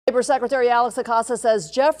Secretary Alex Acosta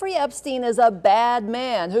says Jeffrey Epstein is a bad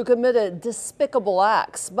man who committed despicable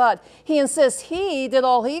acts, but he insists he did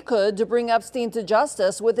all he could to bring Epstein to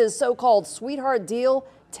justice with his so-called sweetheart deal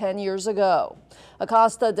 10 years ago.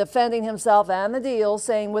 Acosta defending himself and the deal,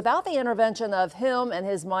 saying without the intervention of him and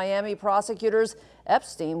his Miami prosecutors,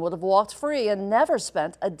 Epstein would have walked free and never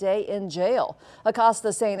spent a day in jail.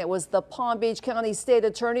 Acosta saying it was the Palm Beach County State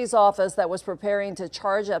Attorney's Office that was preparing to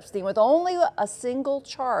charge Epstein with only a single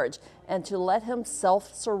charge and to let him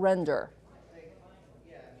self-surrender.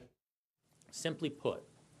 Simply put,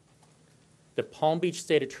 the Palm Beach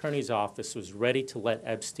State Attorney's Office was ready to let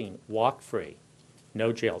Epstein walk free.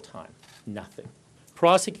 No jail time, nothing.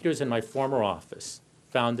 Prosecutors in my former office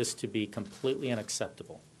found this to be completely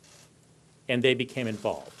unacceptable, and they became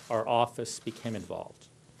involved. Our office became involved.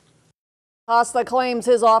 Acosta claims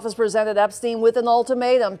his office presented Epstein with an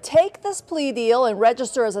ultimatum: take this plea deal and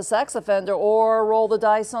register as a sex offender or roll the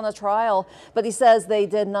dice on a trial. But he says they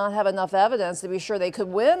did not have enough evidence to be sure they could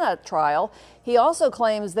win a trial. He also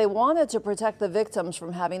claims they wanted to protect the victims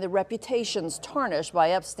from having their reputations tarnished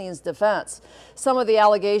by Epstein's defense. Some of the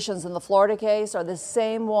allegations in the Florida case are the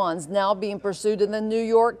same ones now being pursued in the New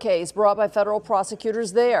York case brought by federal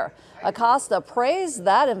prosecutors there. Acosta praised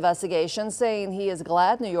that investigation, saying he is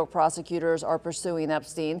glad New York prosecutors are pursuing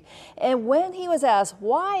Epstein. And when he was asked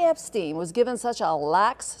why Epstein was given such a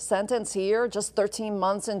lax sentence here, just 13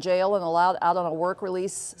 months in jail and allowed out on a work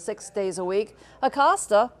release 6 days a week,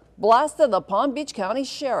 Acosta blasted the Palm Beach County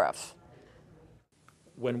Sheriff.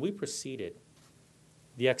 When we proceeded,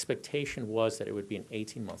 the expectation was that it would be an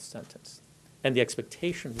 18-month sentence. And the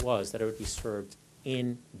expectation was that it would be served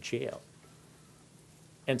in jail.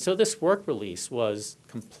 And so this work release was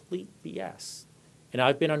complete BS. And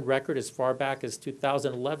I've been on record as far back as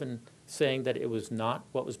 2011 saying that it was not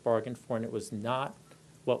what was bargained for and it was not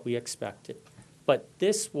what we expected. But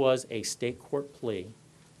this was a state court plea.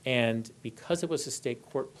 And because it was a state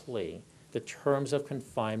court plea, the terms of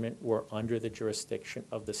confinement were under the jurisdiction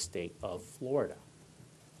of the state of Florida.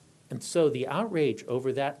 And so the outrage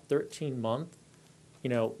over that 13-month,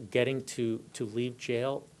 getting to leave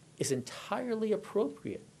jail is entirely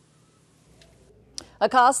appropriate.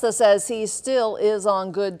 Acosta says he still is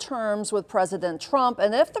on good terms with President Trump,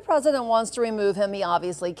 and if the president wants to remove him, he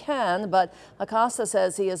obviously can. But Acosta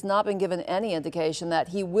says he has not been given any indication that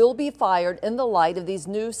he will be fired in the light of these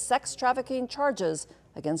new sex trafficking charges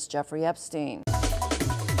against Jeffrey Epstein.